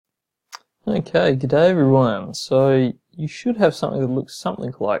Okay, g'day everyone. So you should have something that looks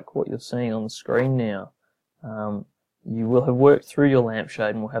something like what you're seeing on the screen now. You will have worked through your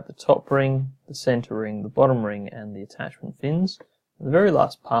lampshade and will have the top ring, the centre ring, the bottom ring and the attachment fins. And the very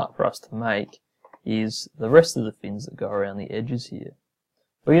last part for us to make is the rest of the fins that go around the edges here.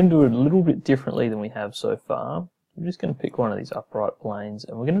 We're going to do it a little bit differently than we have so far. We're just going to pick one of these upright planes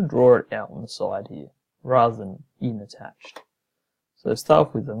and we're going to draw it out on the side here rather than in attached. So to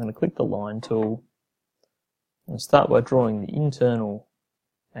start with, I'm going to click the line tool. I'm going to start by drawing the internal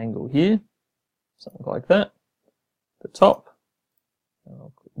angle here, something like that. The top, and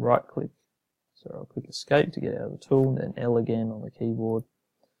I'll right click, so I'll click escape to get out of the tool, then L again on the keyboard,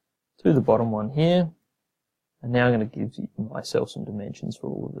 to the bottom one here. And now I'm going to give myself some dimensions for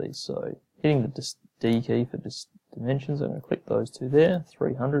all of these. So hitting the D key for dimensions, I'm going to click those two there.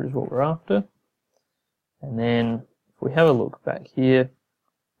 300 is what we're after. And then if we have a look back here,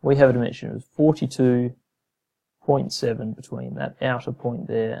 we have a dimension of 42.7 between that outer point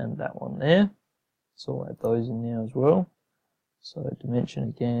there and that one there. So I'll add those in now as well. So dimension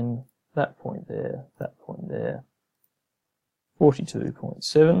again, that point there,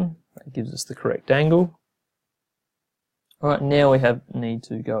 42.7. That gives us the correct angle. Alright, now we need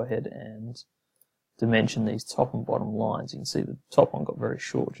to go ahead and dimension these top and bottom lines. You can see the top one got very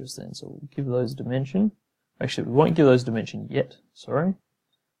short just then, so we'll give those a dimension. Actually, we won't give those a dimension yet, sorry.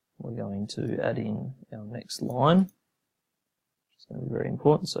 We're going to add in our next line. It's going to be very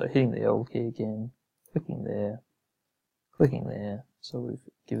important. So hitting the L key again, clicking there. So we've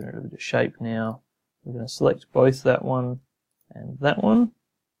given it a bit of shape now. We're going to select both that one and that one.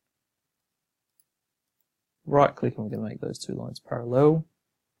 Right click and we're going to make those two lines parallel.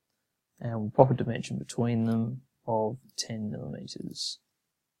 And we'll pop a dimension between them of 10 millimeters.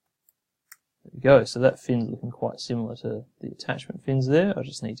 There we go, so that fin's looking quite similar to the attachment fins there. I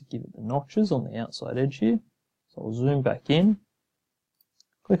just need to give it the notches on the outside edge here. So I'll zoom back in,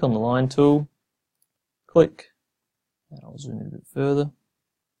 click on the line tool, click, and I'll zoom in a bit further,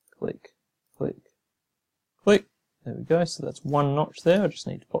 click. There we go, so that's one notch there. I just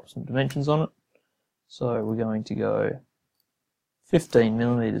need to pop some dimensions on it. So we're going to go 15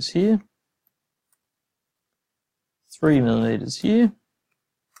 millimeters here, 3 millimeters here,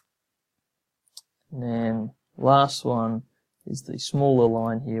 and then last one is the smaller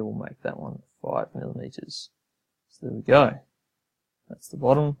line here. We'll make that one 5 millimeters. So there we go. That's the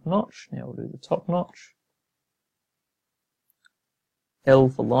bottom notch. Now we'll do the top notch. L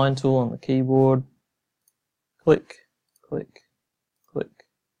for line tool on the keyboard. Click.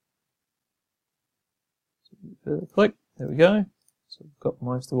 Further click. There we go. So we've got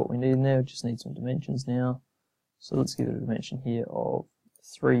most of what we need in there. We just need some dimensions now. So let's give it a dimension here of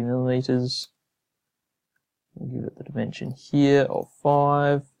 3 millimeters. We'll give it the dimension here of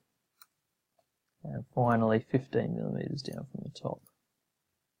 5, and finally 15 millimeters down from the top.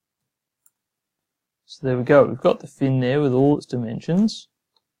 So there we go, we've got the fin there with all its dimensions,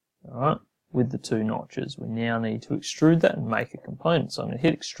 alright, with the two notches. We now need to extrude that and make a component. So I'm going to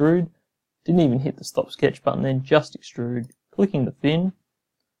hit extrude, didn't even hit the stop sketch button then, just extrude, clicking the fin.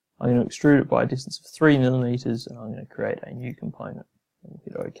 I'm going to extrude it by a distance of 3 millimeters and I'm going to create a new component and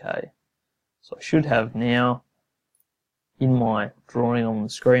hit OK. So I should have now, in my drawing on the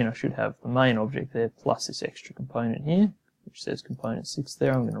screen, I should have the main object there plus this extra component here, which says component 6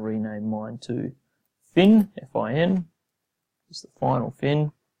 there. I'm going to rename mine to fin, F-I-N. It's the final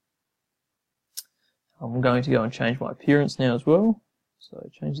fin. I'm going to go and change my appearance now as well.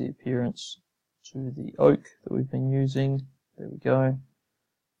 So change the appearance to the oak that we've been using. There we go.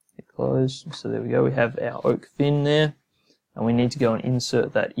 Hit close. So there we go. We have our oak fin there. And we need to go and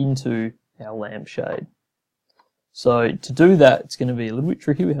insert that into our lampshade. So to do that, it's going to be a little bit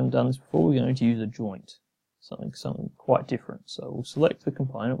tricky. We haven't done this before. We're going to use a joint, something quite different. So we'll select the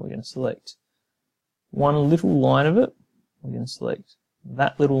component. We're going to select one little line of it. We're going to select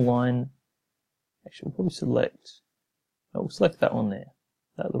that little line. Actually, we'll probably we'll select that one there,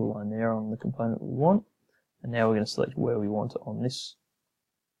 that little line there on the component we want. And now we're going to select where we want it on this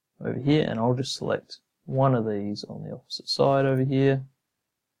over here. And I'll just select one of these on the opposite side over here.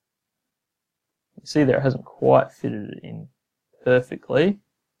 You see there it hasn't quite fitted it in perfectly.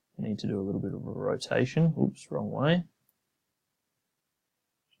 I need to do a little bit of a rotation. Oops, wrong way.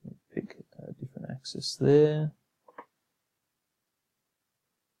 Pick a different axis there.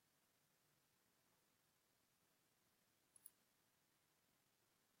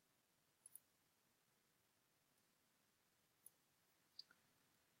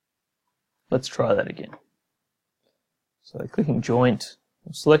 Let's try that again. So clicking joint,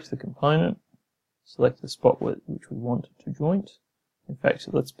 we'll select the component, select the spot which we want to joint, In fact,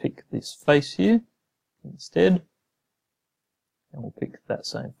 let's pick this face here instead, and we'll pick that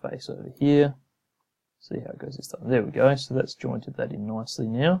same face over here. See how it goes this time. There we go. So that's jointed that in nicely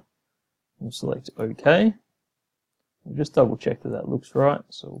now. We'll select OK. We'll just double check that that looks right.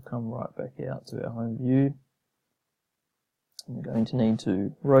 So we'll come right back out to our home view. And we're going to need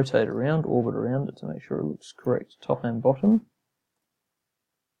to rotate around, orbit around it to make sure it looks correct top and bottom.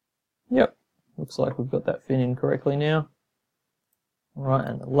 Yep, looks like we've got that fin in correctly now. Alright,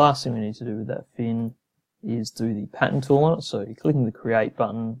 and the last thing we need to do with that fin is do the pattern tool on it. So you're clicking the create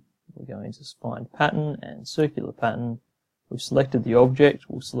button, we're going to find pattern and circular pattern. We've selected the object,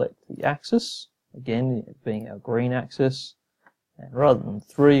 we'll select the axis, again being our green axis, and rather than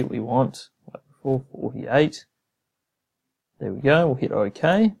 3 we want, like before, 48. There we go, we'll hit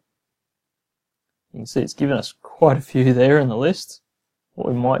OK. You can see it's given us quite a few there in the list. What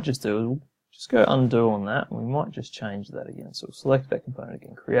we might just do is we'll just go undo on that, and we might just change that again. So we'll select that component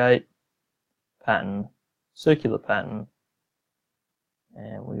again, create, pattern, circular pattern,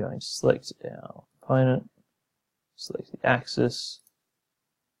 and we're going to select our component, select the axis.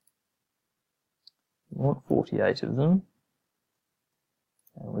 We want 48 of them,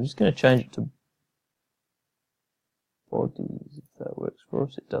 and we're just going to change it to bodies, if that works for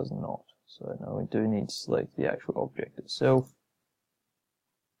us. It does not. So now we do need to select the actual object itself.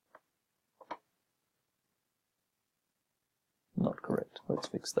 Not correct. Let's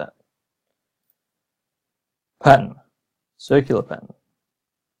fix that. Pattern. Circular pattern.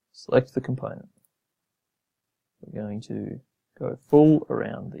 Select the component. We're going to go full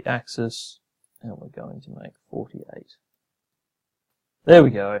around the axis, and we're going to make 48. There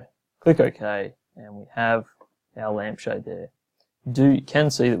we go. Click OK, and we have our lampshade there. You can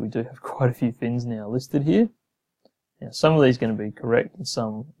see that we do have quite a few fins now listed here. Now some of these are going to be correct, and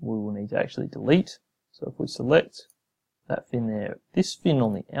some we will need to actually delete. So if we select that fin there, this fin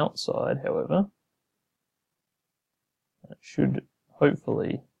on the outside, however, it should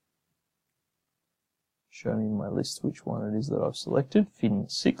hopefully show me in my list which one it is that I've selected. Fin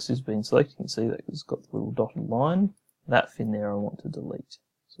 6 has been selected. You can see that it's got the little dotted line. That fin there I want to delete.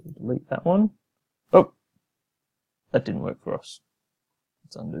 So we'll delete that one. Oh, that didn't work for us.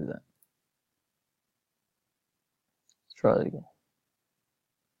 Let's undo that. Let's try that again.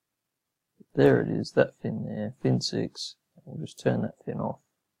 There it is, that fin there, fin 6. We'll just turn that fin off,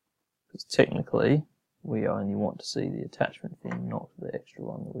 because technically we only want to see the attachment fin, not the extra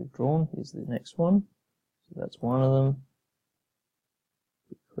one that we've drawn. Here's the next one. So that's one of them.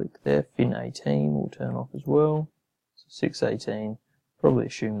 Click there, fin 18 will turn off as well. So 618, probably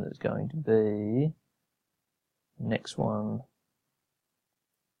assume that it's going to be the next one.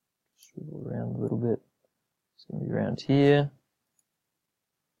 Swivel around a little bit. It's going to be around here.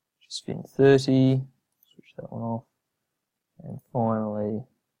 Just fin 30, switch that one off. And finally,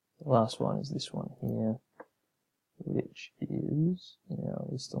 the last one is this one here, which is in our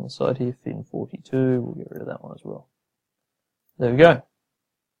list on the side here, fin 42. We'll get rid of that one as well. There we go.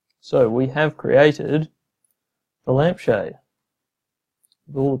 So we have created the lampshade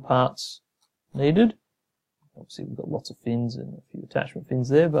with all the parts needed. Obviously we've got lots of fins and a few attachment fins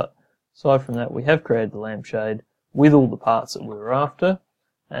there, but aside from that we have created the lampshade with all the parts that we were after,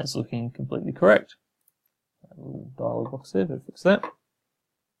 and it's looking completely correct. A little dialog box there to fix that.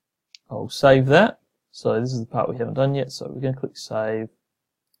 I'll save that. So this is the part we haven't done yet, so we're going to click save.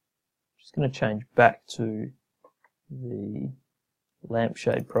 Just going to change back to the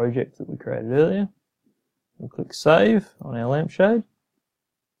lampshade project that we created earlier. We'll click save on our lampshade.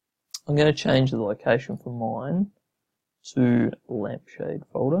 I'm going to change the location for mine to lampshade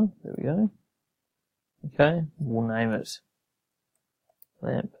folder. There we go. Okay, we'll name it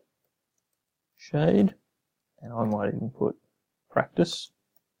lampshade, and I might even put practice.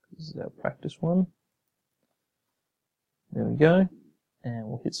 This is our practice one. There we go, and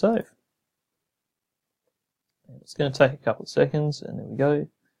we'll hit save. And it's going to take a couple of seconds, and there we go.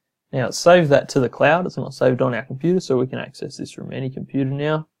 Now it's saved that to the cloud. It's not saved on our computer, so we can access this from any computer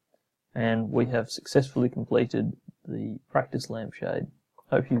now. And we have successfully completed the practice lampshade.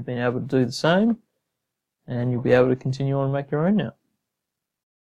 Hope you've been able to do the same, and you'll be able to continue on and make your own now.